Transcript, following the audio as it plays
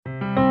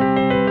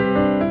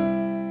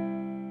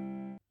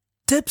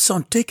Tips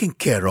on taking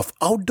care of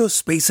outdoor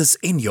spaces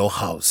in your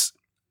house.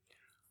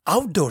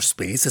 Outdoor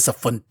space is a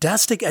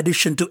fantastic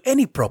addition to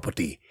any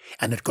property,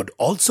 and it could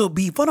also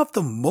be one of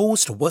the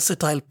most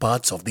versatile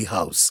parts of the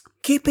house.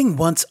 Keeping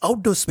one's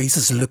outdoor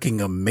spaces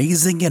looking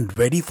amazing and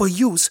ready for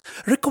use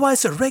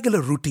requires a regular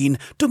routine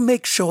to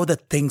make sure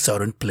that things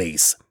are in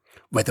place.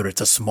 Whether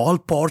it's a small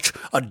porch,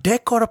 a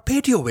deck or a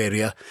patio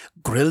area,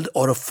 grilled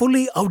or a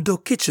fully outdoor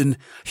kitchen,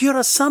 here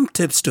are some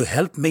tips to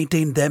help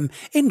maintain them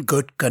in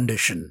good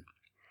condition.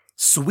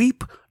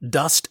 Sweep,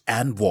 dust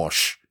and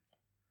wash.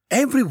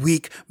 Every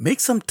week, make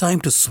some time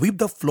to sweep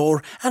the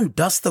floor and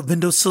dust the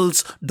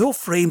windowsills, door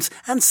frames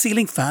and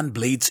ceiling fan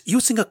blades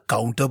using a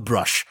counter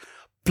brush.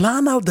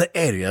 Plan out the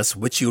areas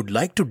which you'd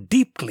like to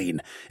deep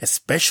clean,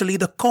 especially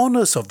the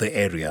corners of the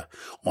area.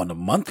 On a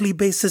monthly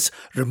basis,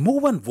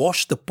 remove and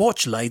wash the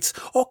porch lights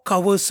or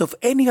covers of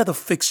any other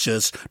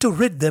fixtures to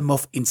rid them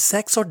of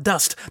insects or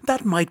dust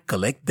that might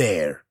collect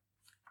there.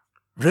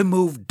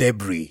 Remove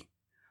debris.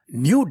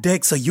 New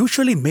decks are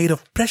usually made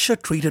of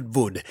pressure-treated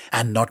wood,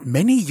 and not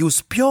many use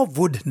pure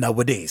wood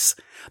nowadays.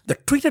 The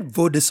treated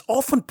wood is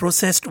often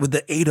processed with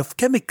the aid of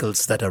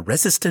chemicals that are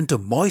resistant to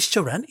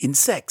moisture and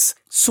insects.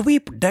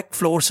 Sweep deck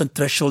floors and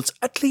thresholds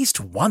at least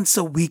once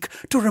a week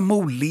to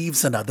remove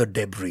leaves and other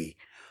debris.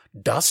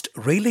 Dust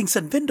railings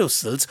and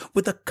windowsills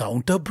with a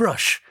counter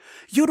brush.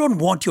 You don't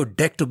want your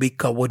deck to be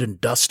covered in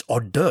dust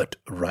or dirt,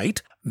 right?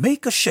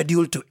 Make a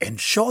schedule to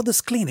ensure this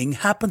cleaning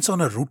happens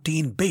on a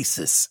routine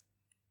basis.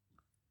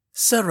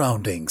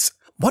 Surroundings.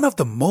 One of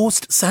the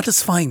most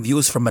satisfying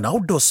views from an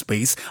outdoor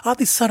space are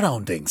the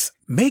surroundings.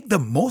 Make the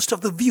most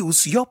of the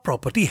views your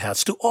property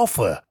has to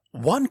offer.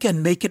 One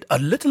can make it a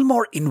little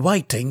more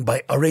inviting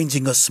by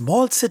arranging a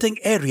small sitting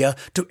area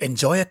to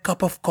enjoy a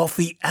cup of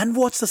coffee and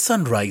watch the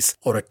sunrise,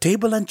 or a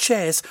table and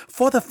chairs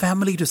for the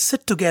family to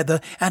sit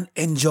together and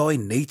enjoy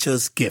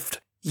nature's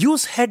gift.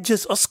 Use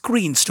hedges or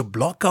screens to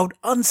block out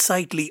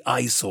unsightly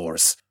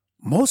eyesores.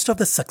 Most of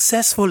the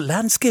successful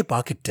landscape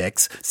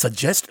architects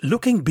suggest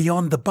looking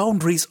beyond the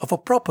boundaries of a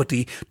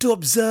property to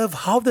observe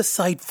how the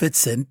site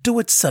fits into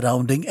its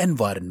surrounding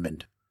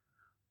environment.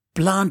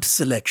 Plant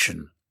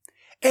selection.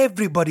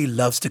 Everybody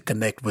loves to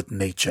connect with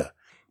nature.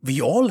 We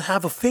all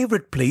have a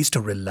favorite place to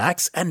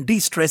relax and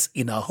de-stress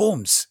in our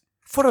homes.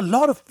 For a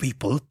lot of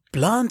people,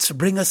 plants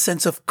bring a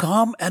sense of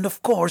calm and,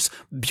 of course,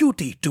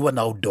 beauty to an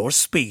outdoor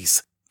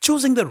space.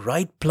 Choosing the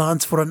right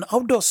plants for an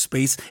outdoor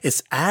space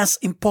is as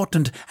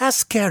important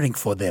as caring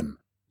for them.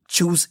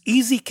 Choose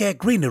easy care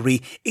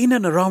greenery in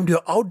and around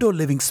your outdoor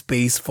living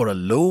space for a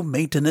low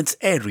maintenance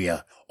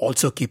area.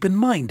 Also keep in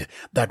mind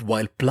that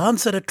while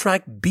plants that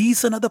attract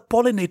bees and other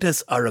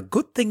pollinators are a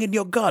good thing in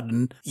your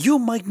garden, you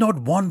might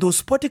not want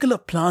those particular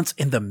plants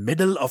in the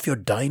middle of your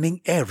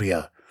dining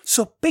area.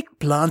 So pick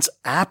plants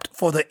apt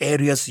for the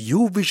areas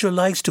you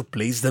visualize to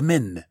place them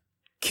in.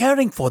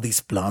 Caring for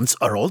these plants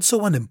are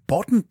also an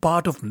important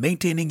part of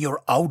maintaining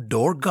your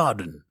outdoor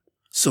garden.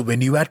 So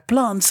when you add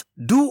plants,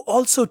 do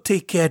also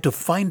take care to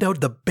find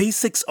out the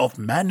basics of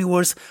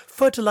manures,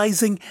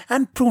 fertilizing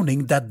and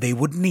pruning that they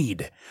would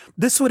need.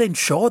 This would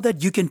ensure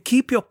that you can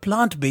keep your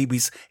plant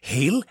babies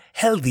hale,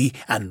 healthy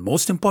and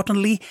most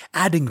importantly,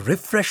 adding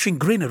refreshing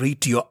greenery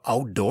to your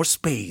outdoor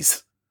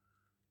space.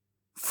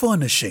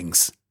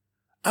 Furnishings.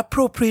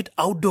 Appropriate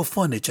outdoor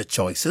furniture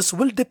choices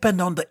will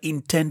depend on the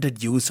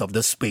intended use of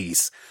the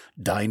space,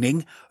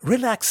 dining,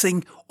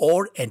 relaxing,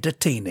 or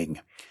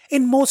entertaining.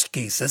 In most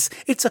cases,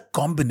 it's a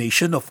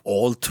combination of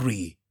all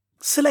three.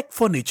 Select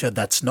furniture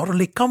that's not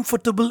only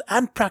comfortable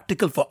and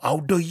practical for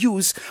outdoor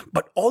use,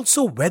 but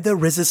also weather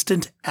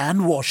resistant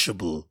and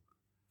washable.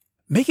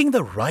 Making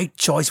the right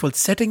choice while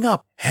setting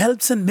up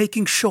helps in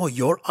making sure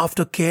your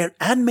aftercare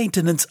and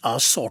maintenance are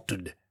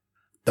sorted.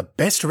 The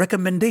best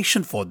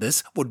recommendation for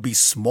this would be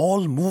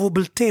small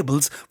movable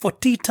tables for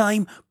tea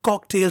time,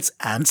 cocktails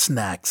and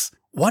snacks.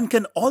 One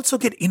can also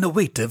get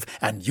innovative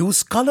and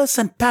use colors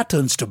and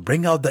patterns to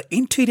bring out the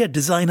interior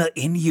designer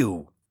in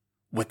you.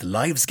 With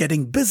lives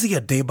getting busier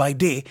day by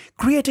day,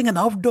 creating an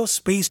outdoor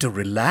space to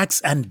relax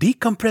and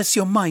decompress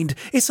your mind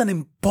is an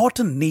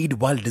important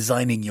need while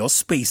designing your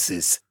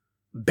spaces.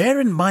 Bear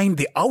in mind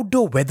the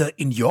outdoor weather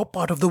in your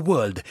part of the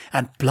world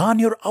and plan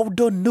your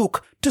outdoor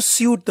nook to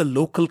suit the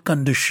local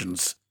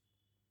conditions.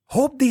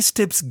 Hope these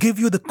tips give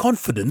you the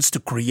confidence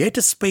to create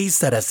a space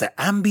that has the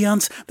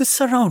ambience, the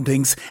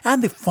surroundings,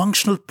 and the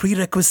functional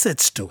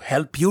prerequisites to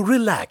help you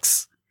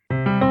relax.